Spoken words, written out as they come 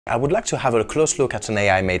I would like to have a close look at an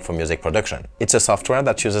AI made for music production. It's a software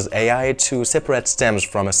that uses AI to separate stems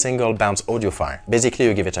from a single bounce audio file. Basically,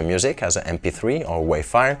 you give it a music as an MP3 or WAV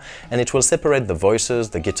file, and it will separate the voices,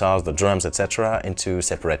 the guitars, the drums, etc. into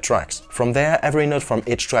separate tracks. From there, every note from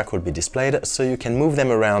each track will be displayed, so you can move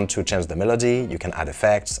them around to change the melody, you can add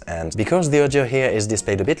effects, and because the audio here is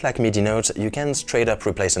displayed a bit like MIDI notes, you can straight up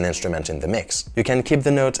replace an instrument in the mix. You can keep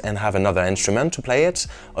the note and have another instrument to play it,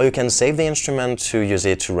 or you can save the instrument to use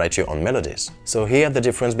it to write your own melodies. So here the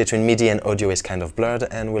difference between MIDI and audio is kind of blurred,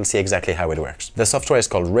 and we'll see exactly how it works. The software is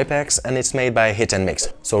called ripx and it's made by Hit and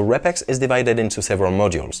Mix. So ripx is divided into several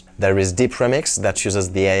modules. There is Deep Remix that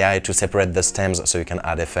uses the AI to separate the stems so you can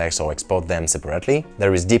add effects or export them separately.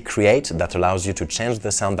 There is Deep Create that allows you to change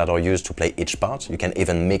the sound that are used to play each part. You can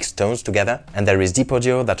even mix tones together. And there is Deep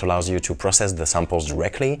Audio that allows you to process the samples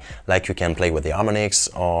directly, like you can play with the harmonics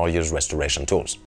or use restoration tools.